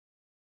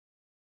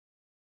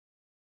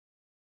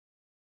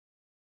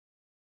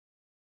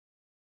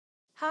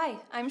Hi,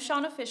 I'm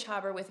Shauna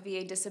Fischhaber with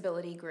VA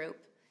Disability Group.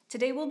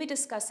 Today we'll be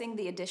discussing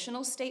the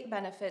additional state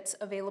benefits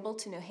available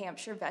to New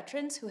Hampshire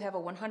veterans who have a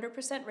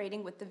 100%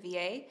 rating with the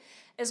VA,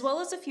 as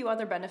well as a few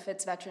other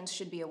benefits veterans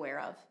should be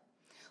aware of.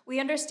 We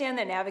understand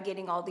that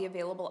navigating all the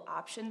available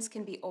options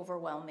can be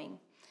overwhelming,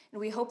 and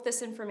we hope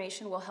this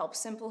information will help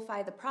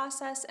simplify the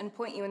process and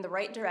point you in the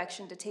right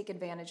direction to take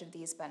advantage of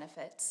these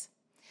benefits.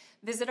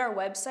 Visit our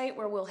website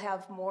where we'll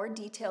have more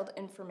detailed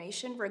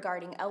information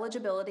regarding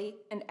eligibility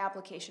and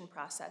application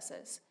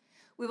processes.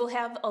 We will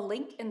have a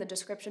link in the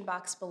description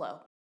box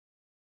below.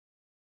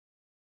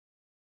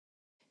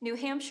 New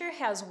Hampshire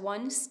has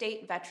one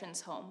state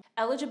veterans home.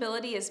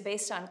 Eligibility is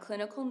based on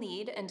clinical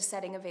need and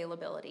setting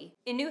availability.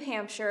 In New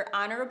Hampshire,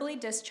 honorably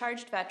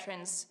discharged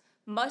veterans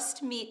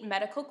must meet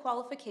medical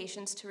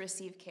qualifications to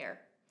receive care.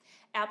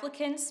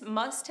 Applicants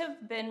must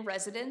have been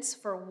residents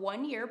for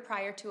 1 year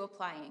prior to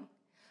applying.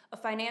 A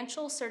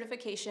financial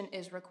certification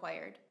is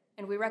required,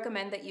 and we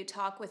recommend that you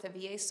talk with a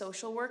VA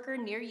social worker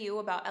near you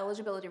about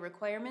eligibility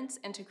requirements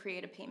and to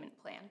create a payment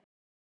plan.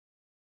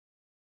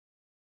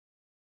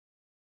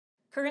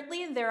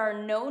 Currently, there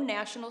are no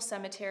national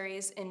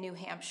cemeteries in New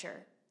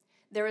Hampshire.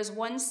 There is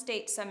one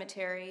state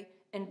cemetery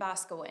in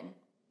Boscawen.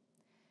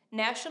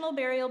 National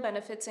burial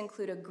benefits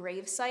include a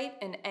grave site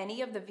in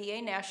any of the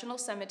VA national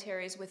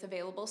cemeteries with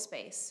available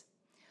space,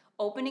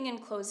 opening and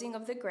closing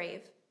of the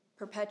grave,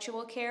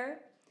 perpetual care,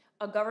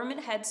 a government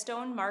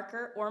headstone,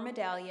 marker, or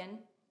medallion,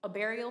 a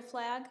burial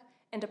flag,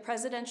 and a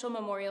presidential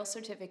memorial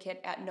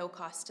certificate at no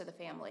cost to the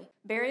family.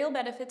 Burial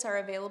benefits are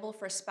available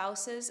for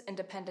spouses and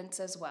dependents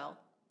as well.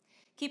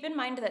 Keep in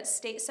mind that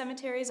state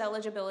cemeteries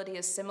eligibility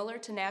is similar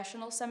to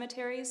national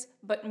cemeteries,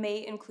 but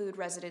may include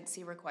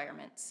residency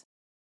requirements.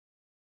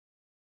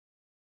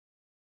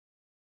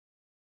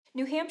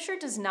 New Hampshire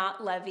does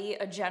not levy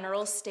a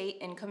general state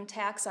income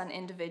tax on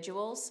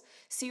individuals,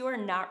 so you are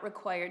not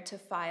required to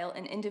file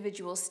an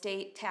individual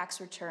state tax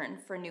return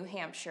for New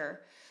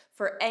Hampshire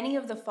for any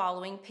of the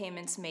following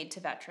payments made to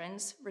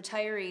veterans,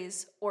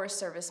 retirees, or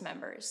service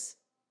members.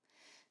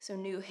 So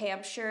New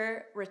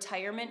Hampshire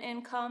retirement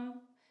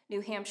income,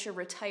 New Hampshire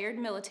retired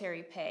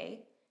military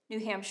pay, New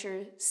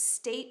Hampshire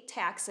state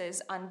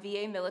taxes on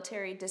VA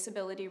military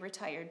disability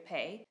retired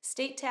pay,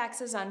 state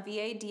taxes on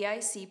VA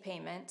DIC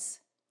payments,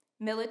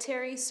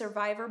 military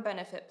survivor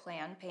benefit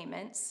plan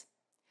payments,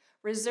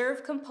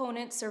 reserve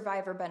component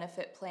survivor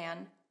benefit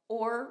plan,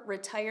 or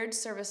retired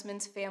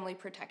serviceman's family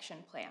protection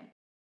plan.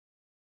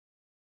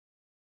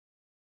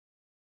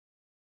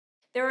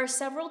 There are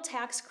several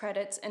tax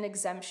credits and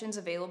exemptions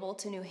available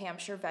to New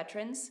Hampshire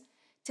veterans.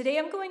 Today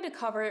I'm going to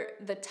cover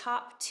the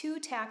top 2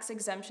 tax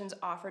exemptions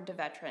offered to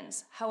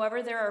veterans.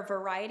 However, there are a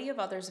variety of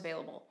others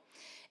available.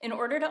 In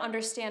order to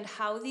understand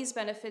how these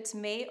benefits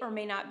may or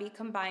may not be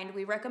combined,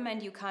 we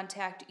recommend you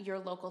contact your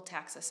local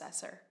tax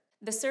assessor.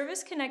 The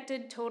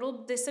Service-Connected Total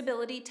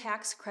Disability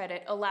Tax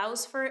Credit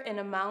allows for an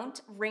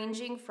amount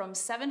ranging from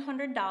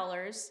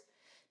 $700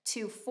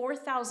 to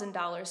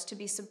 $4,000 to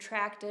be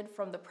subtracted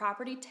from the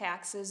property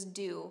taxes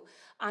due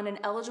on an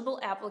eligible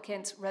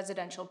applicant's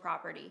residential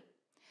property.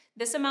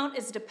 This amount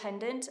is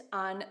dependent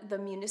on the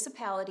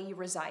municipality you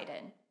reside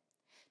in.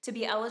 To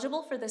be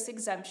eligible for this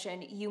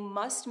exemption, you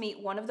must meet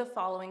one of the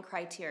following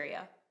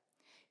criteria.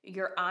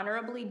 You're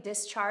honorably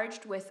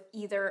discharged with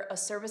either a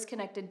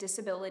service-connected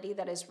disability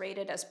that is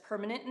rated as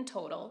permanent and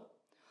total,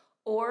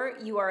 or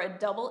you are a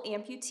double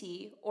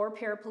amputee or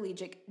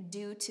paraplegic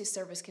due to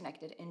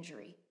service-connected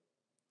injury.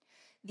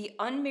 The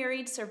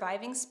unmarried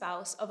surviving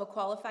spouse of a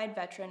qualified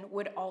veteran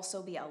would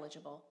also be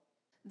eligible.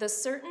 The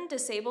Certain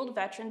Disabled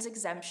Veterans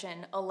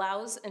Exemption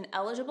allows an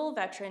eligible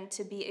veteran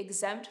to be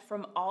exempt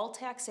from all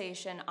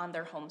taxation on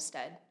their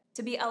homestead.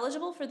 To be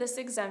eligible for this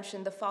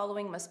exemption, the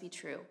following must be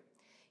true.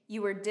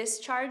 You were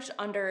discharged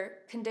under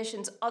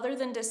conditions other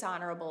than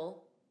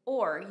dishonorable,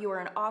 or you are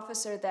an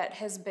officer that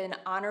has been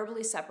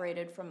honorably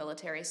separated from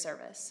military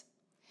service.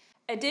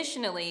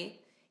 Additionally,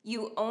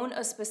 you own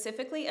a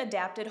specifically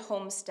adapted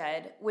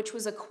homestead which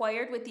was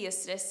acquired with the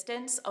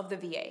assistance of the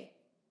VA.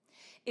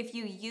 If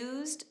you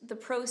used the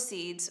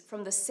proceeds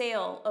from the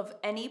sale of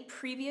any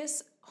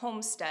previous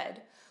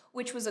homestead,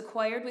 which was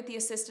acquired with the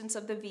assistance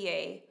of the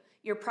VA,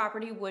 your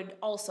property would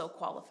also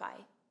qualify.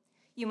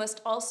 You must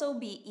also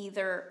be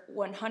either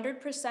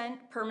 100%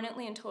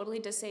 permanently and totally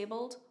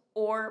disabled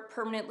or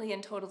permanently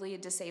and totally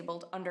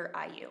disabled under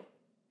IU.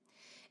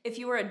 If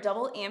you are a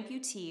double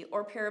amputee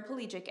or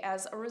paraplegic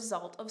as a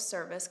result of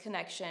service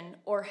connection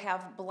or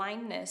have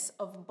blindness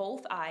of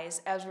both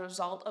eyes as a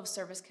result of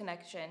service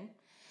connection,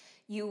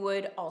 you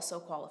would also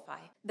qualify.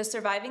 The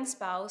surviving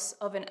spouse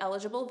of an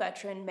eligible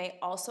veteran may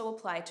also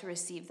apply to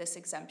receive this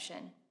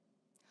exemption.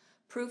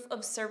 Proof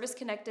of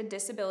service-connected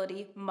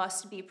disability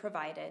must be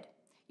provided.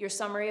 Your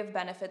summary of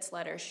benefits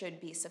letter should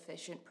be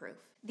sufficient proof.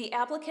 The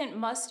applicant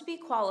must be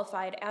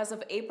qualified as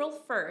of April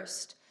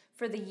 1st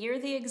for the year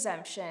the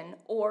exemption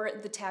or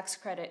the tax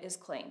credit is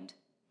claimed.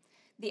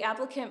 The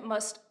applicant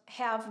must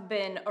have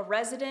been a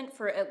resident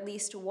for at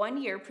least 1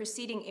 year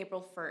preceding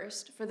April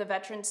 1st for the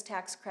Veterans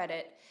Tax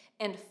Credit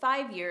and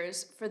 5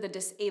 years for the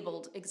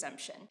Disabled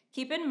Exemption.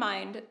 Keep in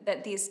mind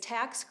that these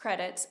tax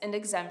credits and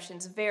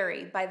exemptions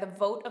vary by the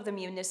vote of the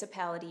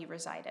municipality you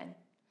reside in.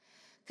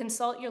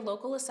 Consult your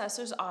local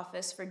assessor's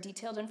office for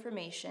detailed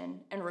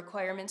information and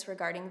requirements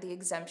regarding the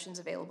exemptions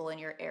available in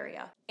your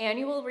area.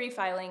 Annual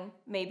refiling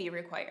may be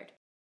required.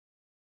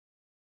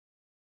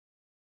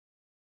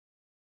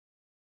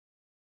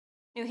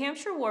 New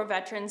Hampshire war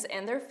veterans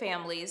and their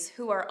families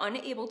who are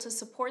unable to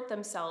support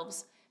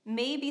themselves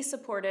may be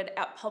supported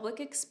at public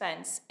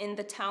expense in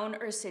the town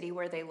or city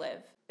where they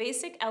live.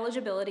 Basic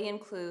eligibility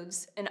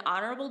includes an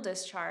honorable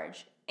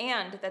discharge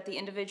and that the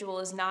individual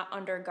is not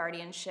under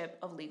guardianship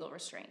of legal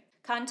restraint.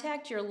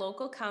 Contact your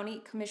local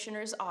county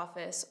commissioner's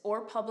office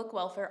or public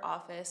welfare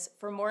office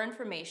for more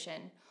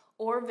information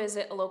or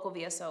visit a local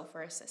VSO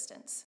for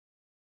assistance.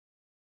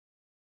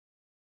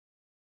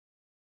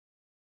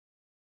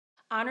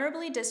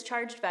 Honorably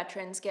discharged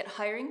veterans get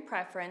hiring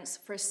preference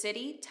for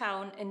city,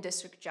 town, and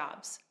district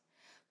jobs.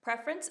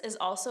 Preference is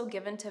also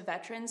given to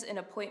veterans in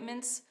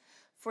appointments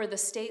for the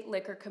State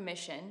Liquor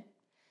Commission,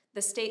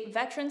 the State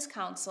Veterans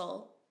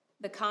Council,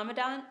 the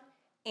Commandant,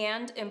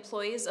 and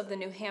employees of the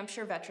New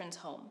Hampshire Veterans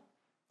Home.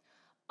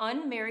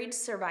 Unmarried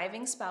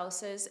surviving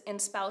spouses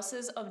and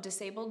spouses of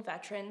disabled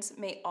veterans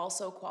may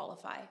also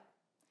qualify.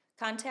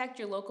 Contact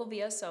your local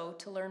VSO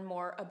to learn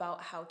more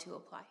about how to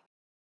apply.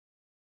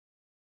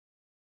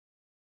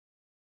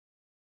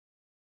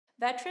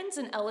 Veterans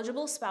and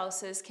eligible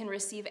spouses can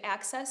receive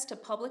access to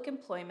public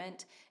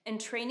employment and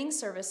training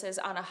services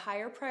on a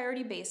higher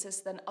priority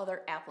basis than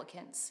other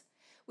applicants.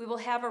 We will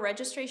have a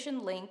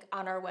registration link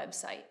on our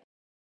website.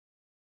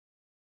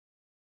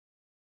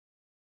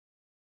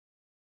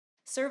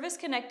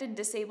 Service-connected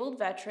disabled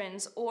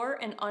veterans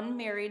or an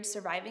unmarried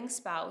surviving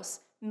spouse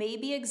may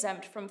be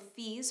exempt from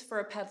fees for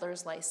a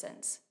peddler's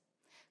license.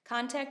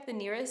 Contact the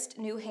nearest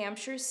New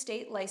Hampshire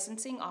State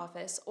Licensing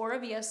Office or a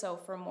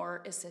VSO for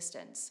more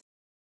assistance.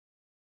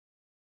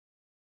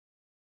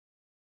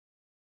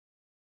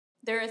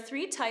 There are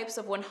 3 types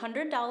of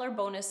 $100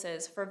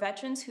 bonuses for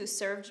veterans who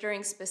served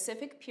during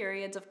specific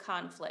periods of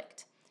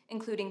conflict,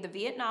 including the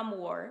Vietnam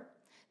War,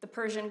 the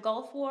Persian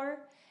Gulf War,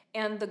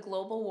 and the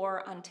Global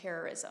War on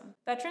Terrorism.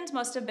 Veterans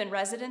must have been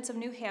residents of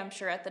New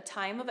Hampshire at the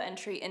time of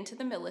entry into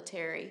the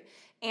military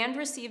and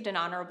received an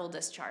honorable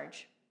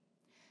discharge.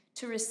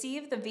 To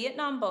receive the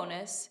Vietnam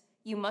bonus,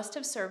 you must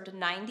have served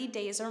 90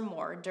 days or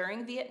more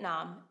during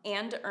Vietnam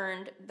and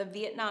earned the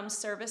Vietnam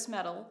Service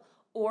Medal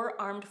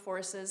or Armed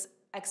Forces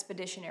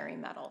Expeditionary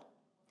Medal.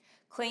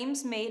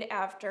 Claims made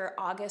after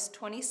August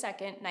 22,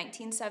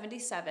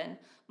 1977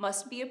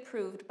 must be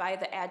approved by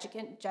the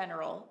Adjutant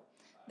General,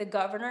 the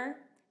Governor,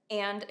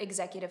 and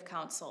Executive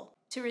Council.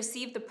 To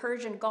receive the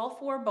Persian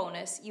Gulf War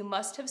bonus, you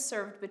must have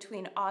served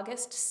between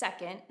August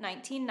 2,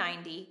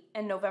 1990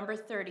 and November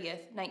 30,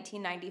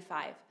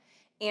 1995,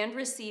 and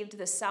received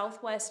the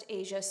Southwest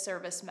Asia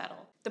Service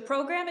Medal. The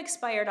program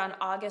expired on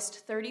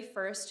August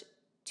 31st,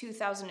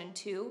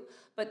 2002,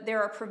 but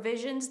there are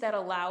provisions that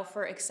allow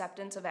for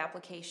acceptance of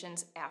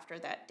applications after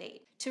that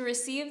date. To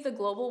receive the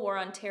Global War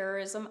on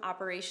Terrorism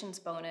Operations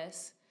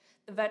Bonus,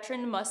 the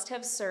veteran must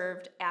have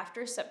served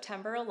after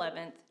September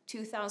 11,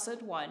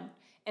 2001,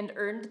 and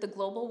earned the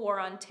Global War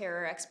on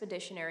Terror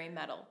Expeditionary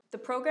Medal. The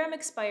program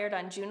expired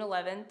on June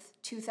 11,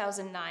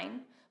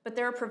 2009, but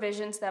there are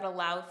provisions that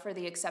allow for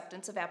the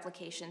acceptance of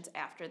applications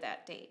after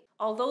that date.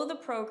 Although the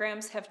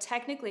programs have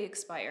technically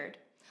expired,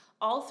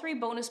 all 3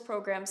 bonus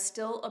programs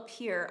still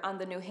appear on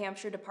the New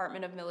Hampshire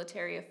Department of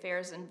Military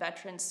Affairs and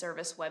Veterans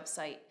Service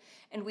website,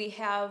 and we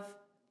have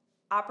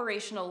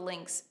operational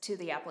links to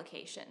the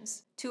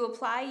applications. To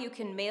apply, you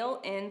can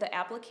mail in the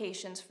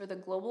applications for the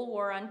Global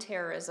War on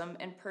Terrorism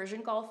and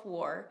Persian Gulf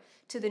War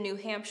to the New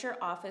Hampshire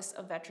Office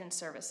of Veterans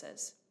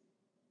Services.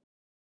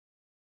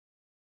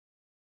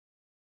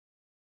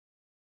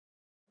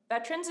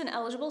 Veterans and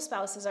eligible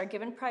spouses are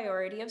given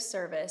priority of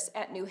service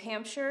at New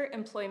Hampshire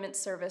Employment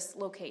Service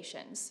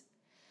locations.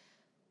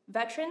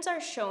 Veterans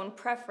are shown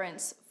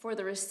preference for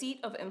the receipt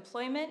of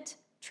employment,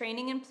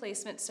 training and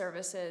placement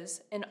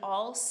services in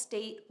all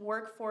state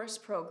workforce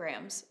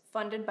programs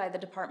funded by the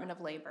Department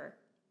of Labor.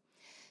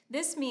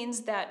 This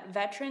means that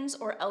veterans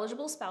or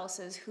eligible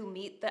spouses who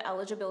meet the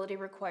eligibility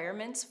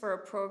requirements for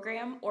a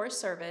program or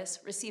service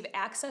receive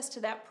access to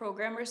that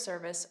program or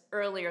service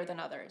earlier than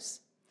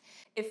others.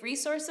 If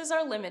resources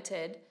are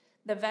limited,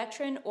 the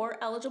veteran or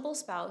eligible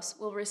spouse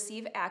will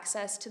receive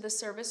access to the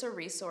service or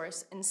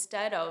resource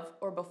instead of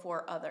or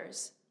before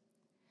others.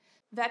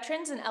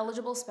 Veterans and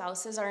eligible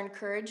spouses are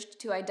encouraged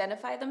to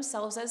identify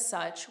themselves as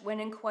such when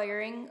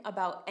inquiring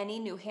about any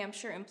New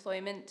Hampshire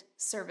Employment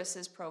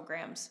Services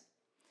programs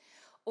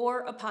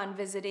or upon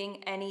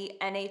visiting any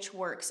NH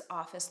Works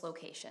office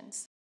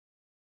locations.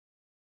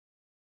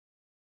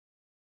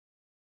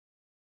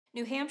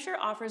 New Hampshire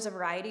offers a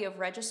variety of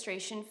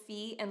registration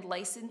fee and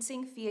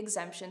licensing fee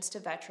exemptions to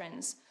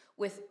veterans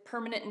with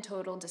permanent and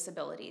total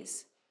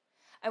disabilities.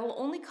 I will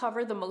only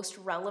cover the most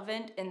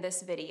relevant in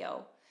this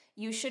video.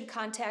 you should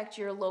contact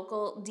your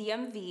local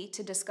DMV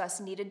to discuss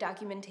needed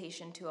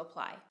documentation to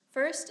apply.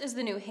 First is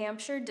the New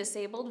Hampshire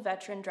Disabled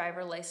Veteran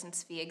Driver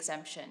License Fee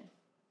Exemption.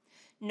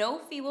 No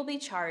fee will be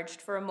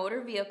charged for a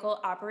motor vehicle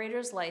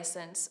operator's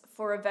license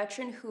for a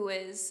veteran who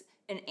is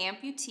an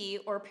amputee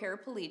or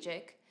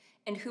paraplegic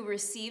and who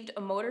received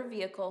a motor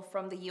vehicle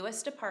from the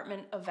U.S.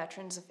 Department of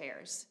Veterans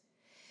Affairs.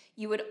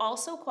 You would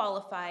also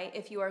qualify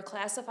if you are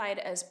classified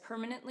as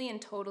permanently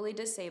and totally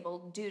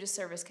disabled due to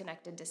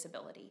service-connected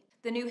disability.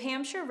 The New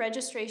Hampshire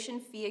registration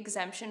fee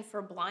exemption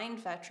for blind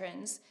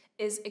veterans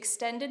is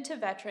extended to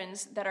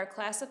veterans that are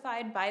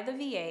classified by the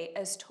VA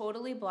as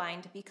totally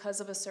blind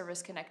because of a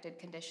service-connected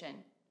condition.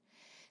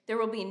 There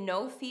will be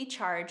no fee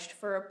charged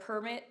for a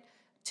permit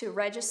to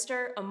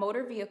register a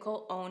motor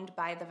vehicle owned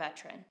by the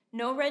veteran.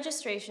 No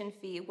registration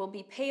fee will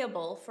be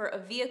payable for a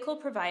vehicle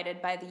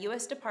provided by the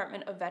U.S.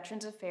 Department of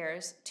Veterans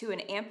Affairs to an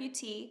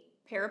amputee,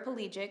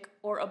 paraplegic,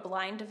 or a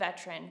blind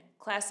veteran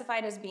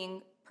classified as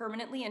being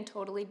permanently and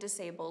totally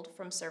disabled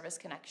from service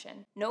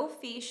connection. No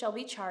fee shall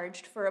be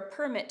charged for a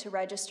permit to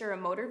register a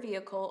motor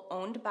vehicle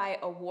owned by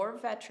a war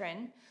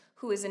veteran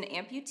who is an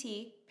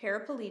amputee,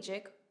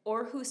 paraplegic,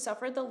 or who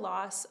suffered the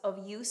loss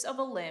of use of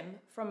a limb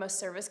from a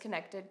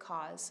service-connected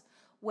cause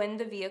when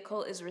the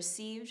vehicle is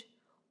received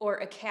or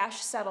a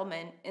cash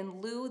settlement in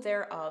lieu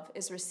thereof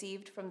is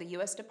received from the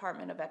U.S.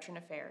 Department of Veteran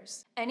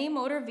Affairs. Any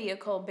motor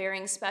vehicle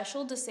bearing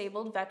special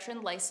disabled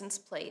veteran license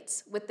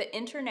plates with the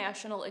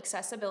international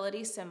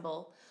accessibility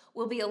symbol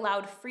will be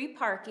allowed free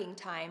parking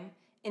time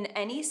in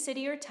any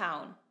city or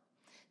town.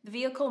 The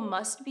vehicle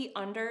must be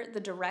under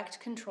the direct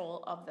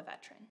control of the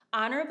veteran.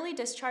 Honorably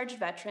discharged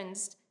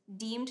veterans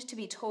deemed to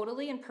be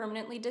totally and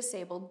permanently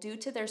disabled due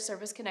to their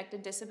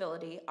service-connected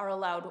disability are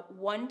allowed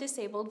one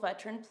disabled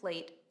veteran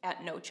plate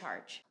at no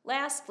charge.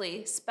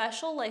 Lastly,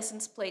 special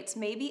license plates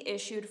may be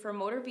issued for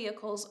motor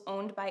vehicles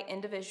owned by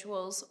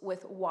individuals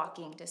with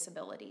walking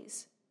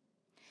disabilities.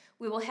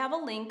 We will have a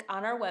link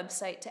on our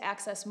website to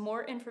access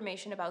more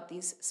information about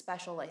these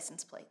special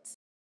license plates.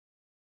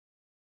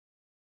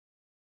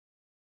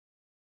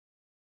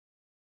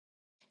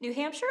 New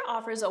Hampshire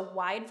offers a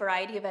wide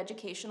variety of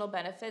educational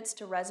benefits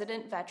to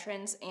resident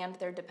veterans and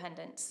their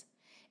dependents.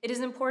 It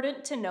is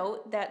important to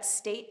note that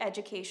state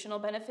educational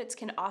benefits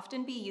can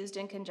often be used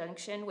in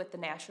conjunction with the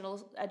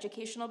national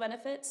educational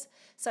benefits,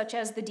 such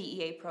as the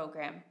DEA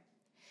program.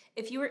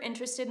 If you are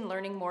interested in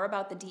learning more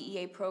about the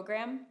DEA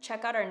program,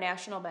 check out our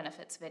national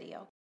benefits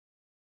video.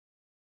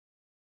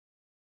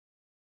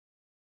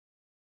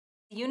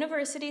 The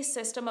University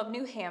System of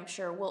New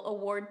Hampshire will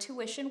award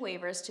tuition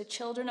waivers to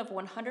children of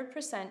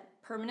 100%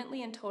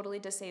 permanently and totally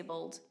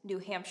disabled New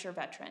Hampshire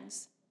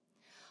veterans.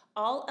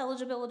 All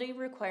eligibility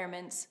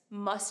requirements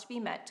must be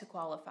met to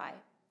qualify.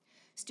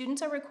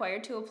 Students are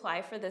required to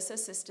apply for this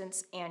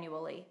assistance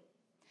annually.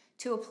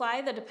 To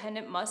apply, the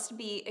dependent must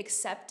be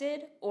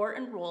accepted or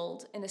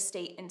enrolled in a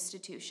state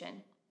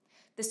institution.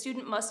 The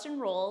student must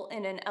enroll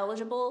in an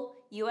eligible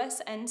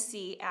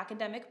USNC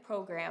academic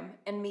program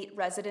and meet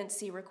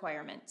residency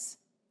requirements.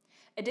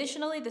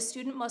 Additionally, the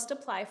student must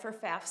apply for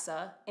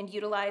FAFSA and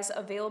utilize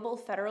available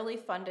federally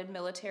funded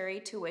military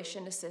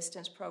tuition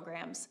assistance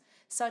programs,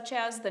 such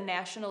as the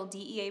National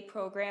DEA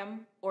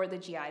Program or the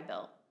GI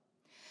Bill.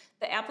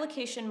 The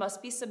application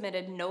must be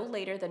submitted no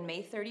later than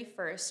May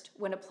 31st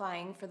when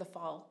applying for the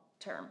fall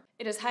term.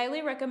 It is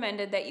highly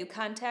recommended that you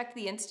contact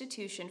the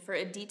institution for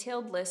a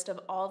detailed list of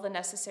all the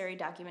necessary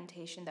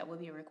documentation that will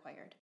be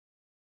required.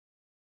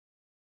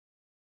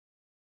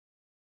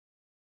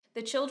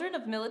 The children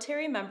of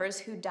military members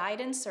who died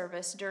in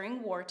service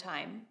during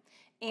wartime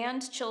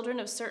and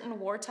children of certain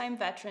wartime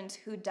veterans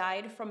who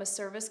died from a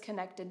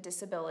service-connected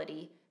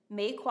disability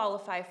may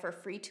qualify for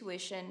free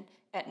tuition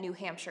at New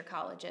Hampshire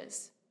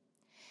colleges.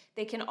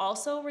 They can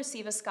also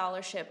receive a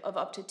scholarship of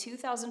up to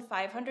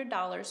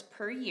 $2,500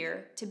 per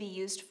year to be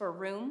used for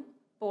room,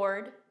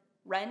 board,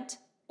 rent,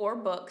 or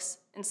books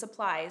and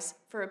supplies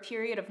for a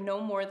period of no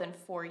more than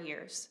 4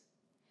 years.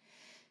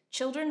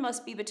 Children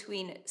must be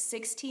between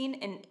 16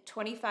 and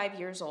 25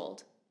 years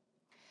old.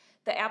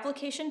 The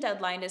application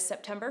deadline is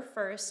September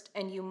 1st,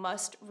 and you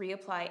must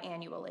reapply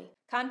annually.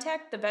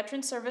 Contact the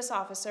Veteran Service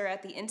Officer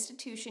at the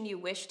institution you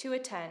wish to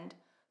attend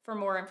for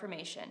more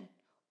information,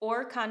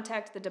 or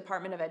contact the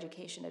Department of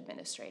Education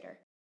Administrator.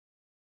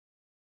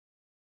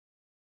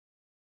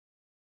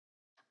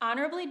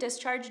 Honorably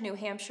discharged New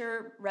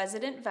Hampshire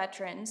resident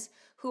veterans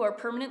who are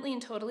permanently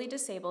and totally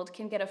disabled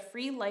can get a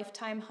free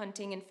lifetime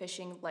hunting and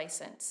fishing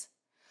license.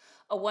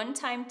 A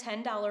one-time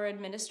 $10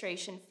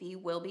 administration fee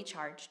will be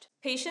charged.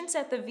 Patients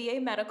at the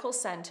VA Medical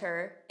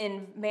Center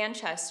in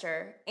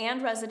Manchester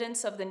and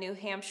residents of the New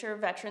Hampshire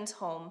Veterans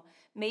Home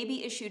may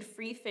be issued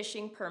free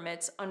fishing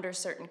permits under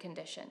certain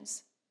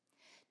conditions.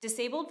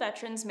 Disabled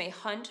veterans may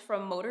hunt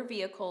from motor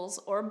vehicles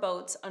or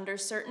boats under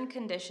certain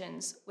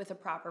conditions with a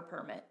proper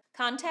permit.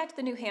 Contact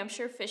the New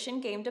Hampshire Fish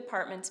and Game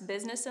Department's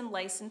Business and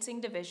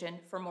Licensing Division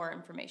for more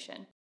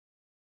information.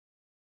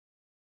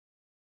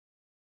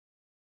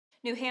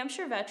 New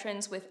Hampshire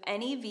veterans with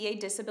any VA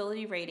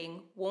disability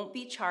rating won't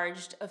be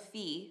charged a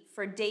fee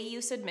for day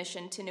use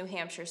admission to New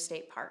Hampshire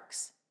state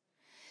parks.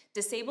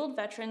 Disabled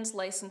veterans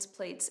license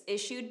plates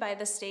issued by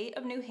the state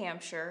of New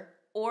Hampshire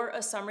or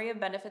a summary of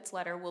benefits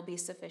letter will be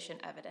sufficient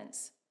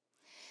evidence.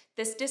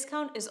 This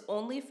discount is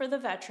only for the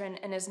veteran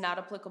and is not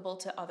applicable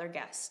to other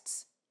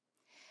guests.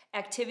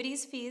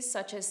 Activities fees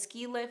such as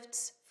ski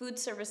lifts, food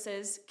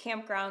services,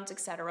 campgrounds,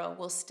 etc.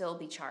 will still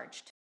be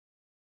charged.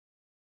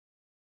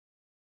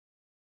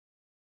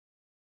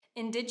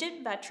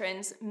 Indigent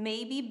veterans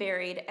may be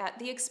buried at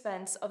the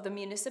expense of the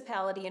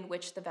municipality in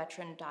which the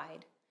veteran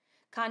died.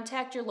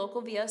 Contact your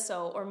local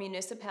VSO or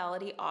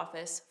municipality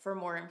office for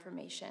more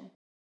information.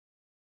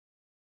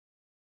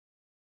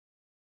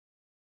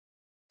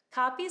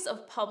 Copies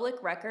of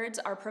public records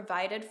are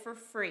provided for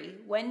free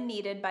when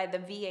needed by the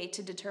VA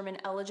to determine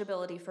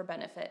eligibility for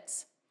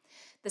benefits.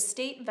 The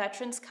State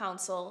Veterans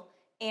Council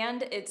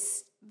and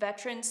its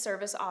veteran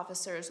service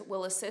officers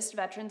will assist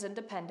veterans and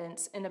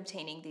dependents in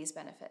obtaining these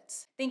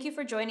benefits. Thank you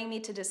for joining me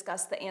to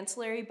discuss the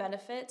ancillary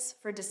benefits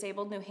for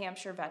disabled New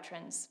Hampshire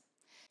veterans.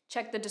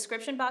 Check the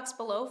description box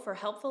below for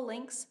helpful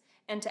links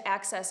and to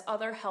access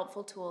other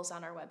helpful tools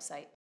on our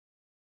website.